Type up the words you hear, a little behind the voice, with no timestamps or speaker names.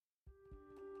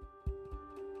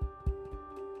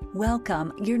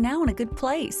Welcome. You're now in a good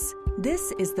place.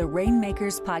 This is the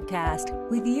Rainmakers Podcast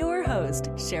with your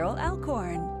host, Cheryl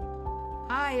Alcorn.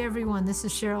 Hi, everyone. This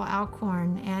is Cheryl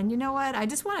Alcorn. And you know what? I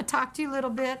just want to talk to you a little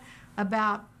bit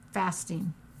about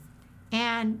fasting.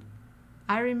 And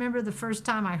I remember the first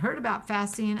time I heard about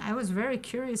fasting, I was very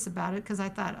curious about it because I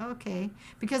thought, okay.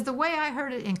 Because the way I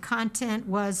heard it in content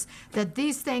was that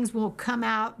these things won't come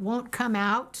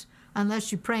out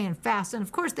unless you pray and fast. And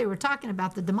of course, they were talking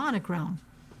about the demonic realm.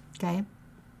 Okay.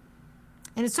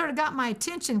 And it sort of got my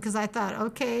attention because I thought,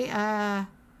 okay,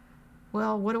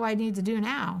 well, what do I need to do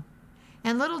now?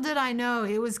 And little did I know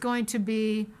it was going to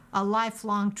be a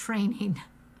lifelong training,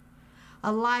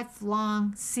 a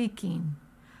lifelong seeking,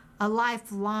 a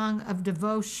lifelong of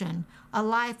devotion, a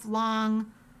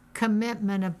lifelong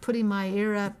commitment of putting my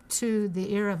ear up to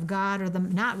the ear of God, or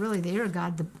not really the ear of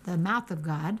God, the mouth of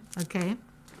God, okay?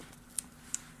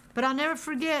 But I'll never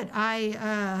forget,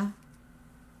 I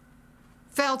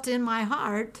felt in my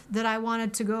heart that I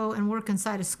wanted to go and work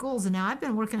inside of schools. And now I've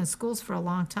been working in schools for a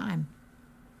long time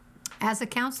as a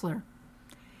counselor.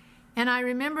 And I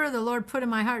remember the Lord put in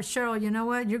my heart, Cheryl, you know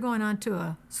what? You're going onto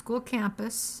a school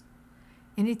campus.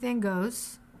 Anything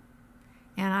goes.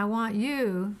 And I want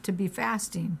you to be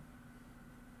fasting.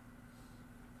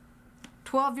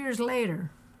 12 years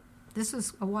later, this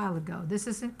was a while ago. This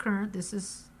isn't current. This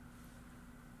is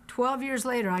 12 years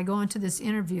later, I go into this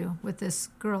interview with this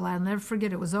girl. I'll never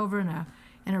forget. It was over in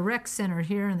a rec center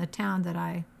here in the town that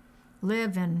I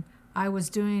live in. I was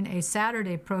doing a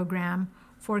Saturday program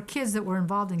for kids that were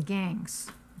involved in gangs,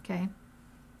 okay?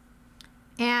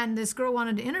 And this girl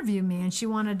wanted to interview me, and she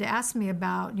wanted to ask me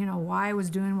about, why I was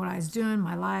doing what I was doing,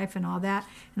 my life and all that.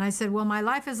 And I said, well, my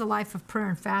life is a life of prayer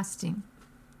and fasting.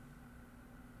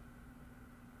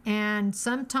 And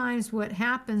sometimes what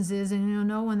happens is, and you'll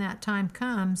know when that time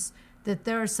comes, that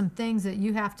there are some things that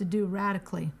you have to do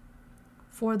radically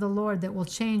for the Lord that will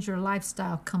change your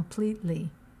lifestyle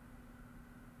completely.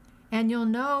 And you'll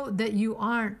know that you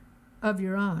aren't of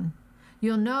your own.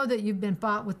 You'll know that you've been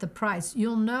bought with the price.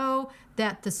 You'll know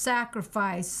that the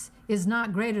sacrifice is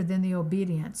not greater than the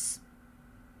obedience.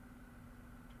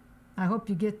 I hope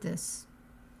you get this.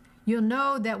 You'll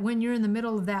know that when you're in the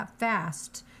middle of that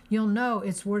fast, you'll know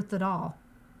it's worth it all.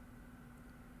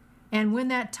 And when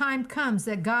that time comes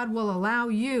that God will allow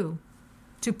you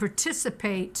to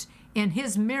participate in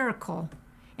His miracle,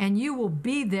 and you will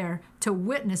be there to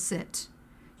witness it,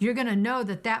 you're going to know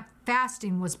that that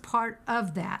fasting was part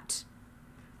of that.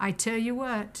 I tell you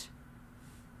what,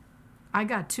 I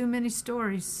got too many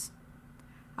stories.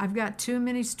 I've got too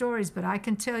many stories, but I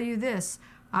can tell you this.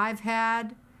 I've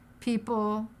had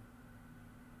people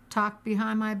talk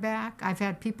behind my back. I've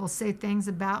had people say things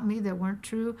about me that weren't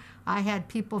true. I had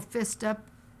people fist up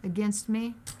against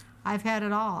me. I've had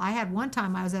it all. I had one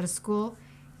time I was at a school,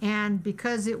 and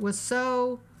because it was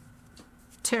so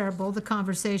terrible, the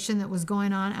conversation that was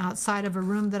going on outside of a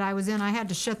room that I was in, I had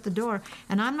to shut the door.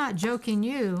 And I'm not joking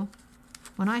you.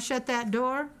 When I shut that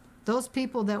door, those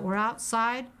people that were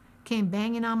outside came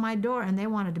banging on my door, and they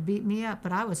wanted to beat me up.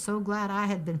 But I was so glad I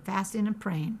had been fasting and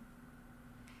praying,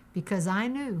 because I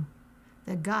knew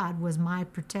that God was my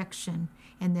protection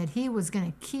and that He was going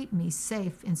to keep me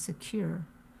safe and secure.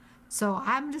 So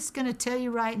I'm just going to tell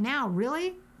you right now,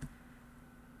 really,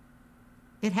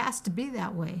 it has to be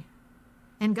that way.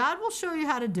 And God will show you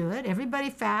how to do it. Everybody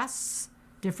fasts,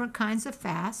 different kinds of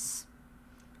fasts.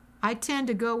 I tend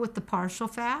to go with the partial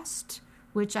fast,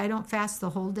 which I don't fast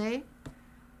the whole day.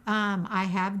 I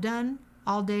have done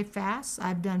all-day fasts.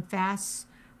 I've done fasts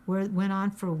where it went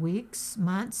on for weeks,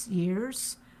 months,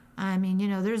 years. I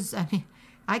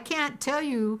can't tell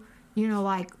you,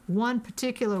 like one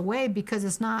particular way, because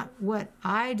it's not what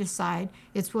I decide.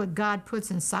 It's what God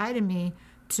puts inside of me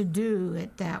to do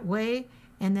it that way.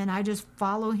 And then I just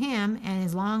follow Him. And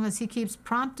as long as He keeps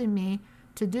prompting me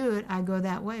to do it, I go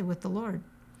that way with the Lord.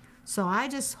 So I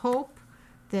just hope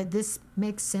that this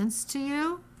makes sense to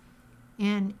you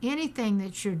in anything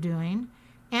that you're doing.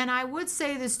 And I would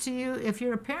say this to you if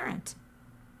you're a parent.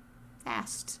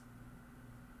 Fast.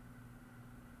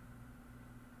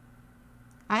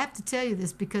 I have to tell you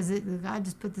this because God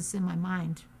just put this in my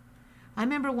mind. I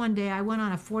remember one day I went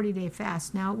on a 40-day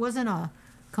fast. Now, it wasn't a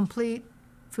complete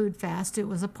food fast. It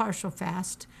was a partial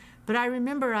fast. But I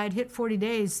remember I'd hit 40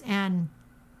 days, and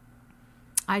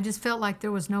I just felt like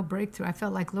there was no breakthrough. I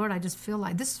felt like, Lord, I just feel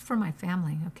like this is for my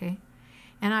family, okay?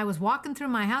 And I was walking through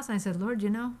my house, and I said, Lord,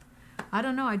 I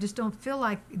don't know. I just don't feel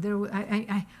like there.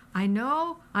 I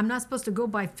know I'm not supposed to go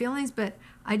by feelings, but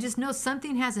I just know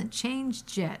something hasn't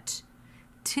changed yet.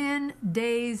 10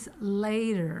 days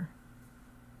later,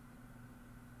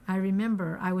 I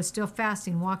remember I was still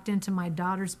fasting, walked into my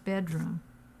daughter's bedroom,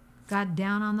 got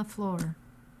down on the floor,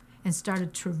 and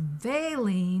started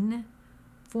travailing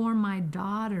for my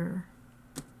daughter.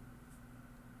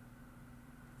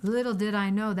 Little did I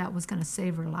know that was going to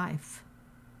save her life.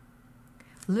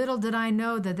 Little did I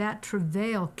know that that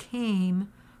travail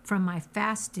came from my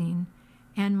fasting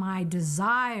and my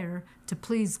desire to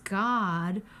please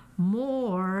God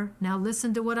more, now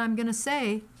listen to what I'm going to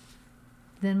say,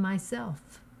 than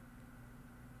myself.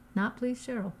 Not please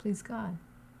Cheryl, please God.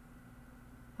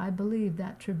 I believe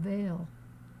that travail,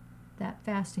 that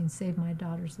fasting saved my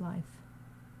daughter's life.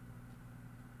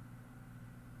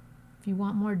 If you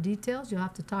want more details, you'll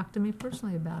have to talk to me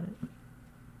personally about it.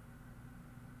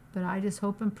 But I just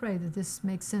hope and pray that this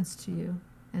makes sense to you.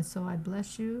 And so I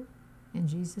bless you in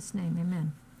Jesus' name.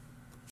 Amen.